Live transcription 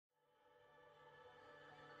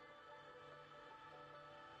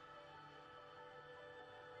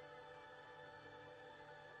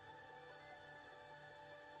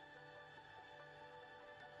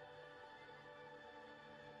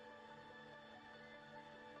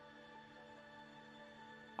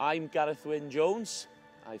I'm Gareth Wyn Jones.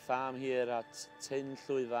 I farm here at Tyn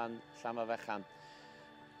Llwyfan, Llamafechan.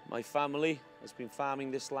 My family has been farming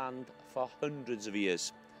this land for hundreds of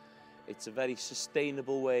years. It's a very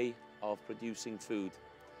sustainable way of producing food.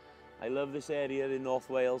 I love this area in North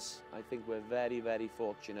Wales. I think we're very, very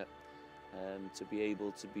fortunate to be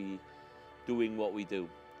able to be doing what we do.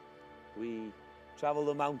 We travel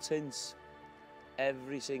the mountains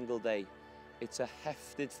every single day. It's a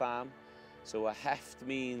hefted farm. So a heft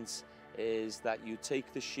means is that you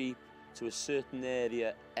take the sheep to a certain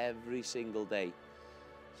area every single day.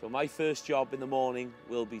 So my first job in the morning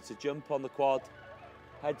will be to jump on the quad,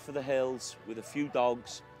 head for the hills with a few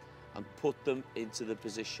dogs and put them into the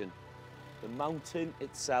position. The mountain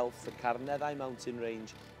itself, the Carneddau Mountain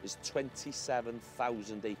range, is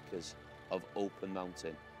 27,000 acres of open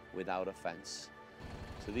mountain without a fence.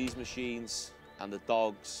 So these machines and the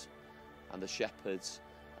dogs and the shepherds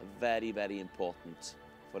are very, very important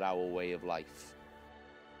for our way of life.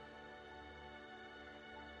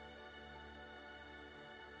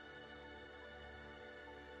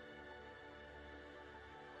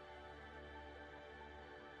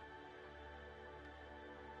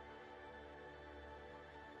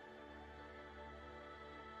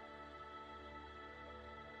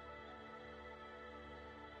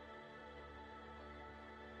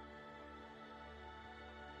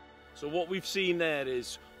 So what we've seen there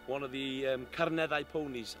is one of the Carneddau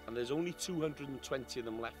ponies, and there's only 220 of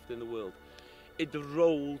them left in the world. It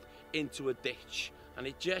rolled into a ditch and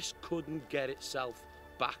it just couldn't get itself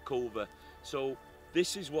back over. So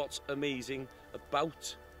this is what's amazing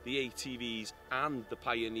about the ATVs and the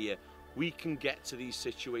Pioneer. We can get to these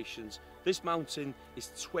situations. This mountain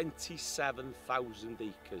is 27,000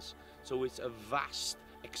 acres, so it's a vast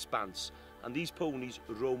expanse, and these ponies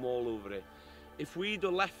roam all over it. If we'd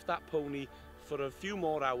have left that pony for a few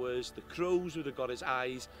more hours, the crows would have got its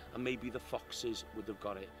eyes and maybe the foxes would have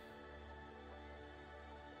got it.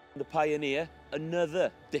 The Pioneer,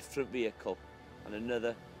 another different vehicle and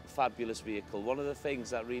another fabulous vehicle. One of the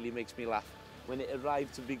things that really makes me laugh, when it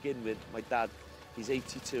arrived to begin with, my dad, he's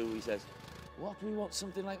 82, he says, "What do we want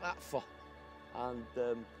something like that for?" And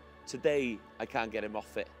today I can't get him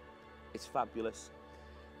off it. It's fabulous,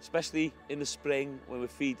 especially in the spring when we're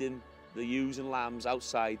feeding the ewes and lambs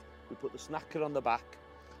outside. We put the snacker on the back,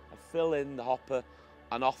 I fill in the hopper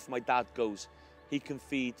and off my dad goes. He can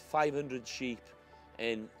feed 500 sheep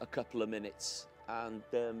in a couple of minutes, and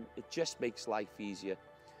it just makes life easier.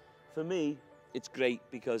 For me, it's great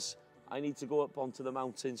because I need to go up onto the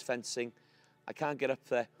mountains fencing. I can't get up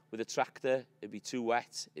there with a tractor, it'd be too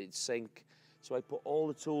wet, it'd sink. So I put all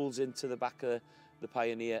the tools into the back of the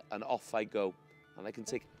Pioneer and off I go. And I can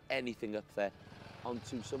take anything up there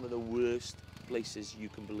onto some of the worst places you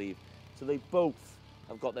can believe. So they both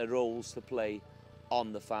have got their roles to play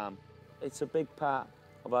on the farm. It's a big part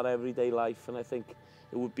of our everyday life, and I think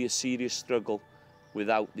it would be a serious struggle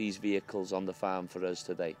without these vehicles on the farm for us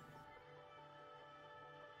today.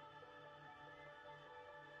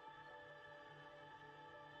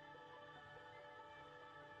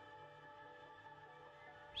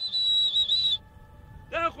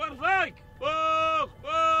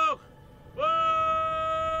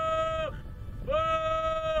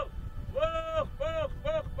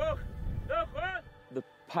 The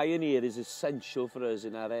Pioneer is essential for us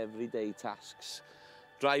in our everyday tasks.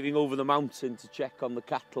 Driving over the mountain to check on the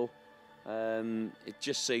cattle, it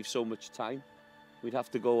just saves so much time. We'd have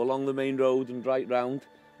to go along the main road and right round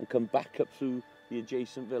and come back up through the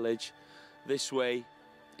adjacent village. This way,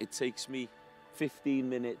 it takes me 15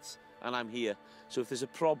 minutes and I'm here. So if there's a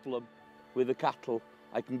problem with the cattle,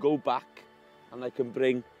 I can go back and I can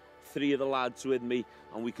bring 3 of the lads with me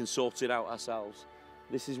and we can sort it out ourselves.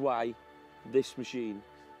 This is why this machine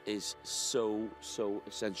is so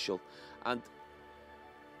essential. And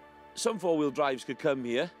some 4-wheel drives could come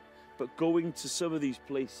here, but going to some of these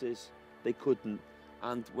places, they couldn't.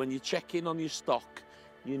 And when you check in on your stock,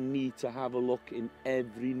 you need to have a look in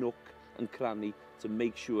every nook and cranny to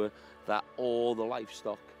make sure that all the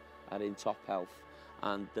livestock are in top health.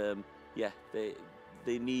 And yeah, they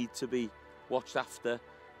need to be watched after,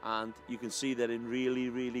 and you can see they're in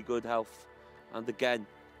really good health. And again,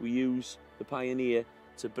 we use the Pioneer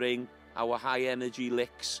to bring our high energy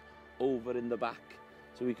licks over in the back,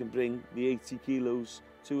 so we can bring the 80 kilos,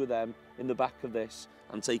 2 of them in the back of this,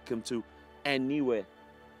 and take them to anywhere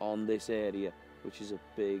on this area, which is a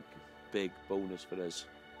big bonus for us.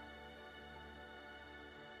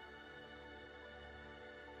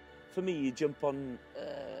 For me, you jump on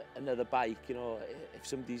another bike, you know, if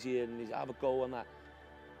somebody's here and he's have a go on that,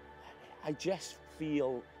 I just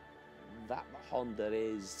feel that Honda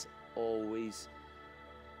is always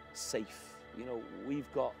safe. You know,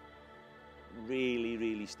 we've got really,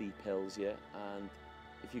 really steep hills here, and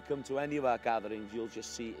if you come to any of our gatherings, you'll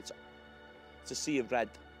just see it's a sea of red.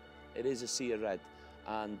 It is a sea of red,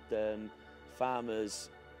 and farmers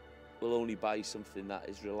will only buy something that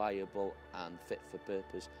is reliable and fit for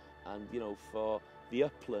purpose. And you know, for the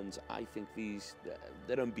uplands, I think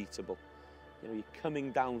they're unbeatable. You know, you're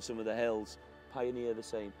coming down some of the hills, Pioneer the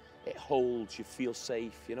same. It holds, you feel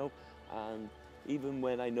safe, you know. And even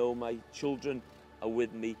when I know my children are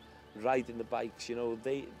with me riding the bikes, you know,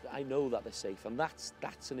 I know that they're safe, and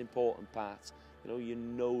that's an important part. You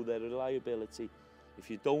know their reliability. If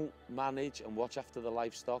you don't manage and watch after the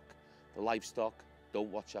livestock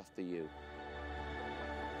don't watch after you.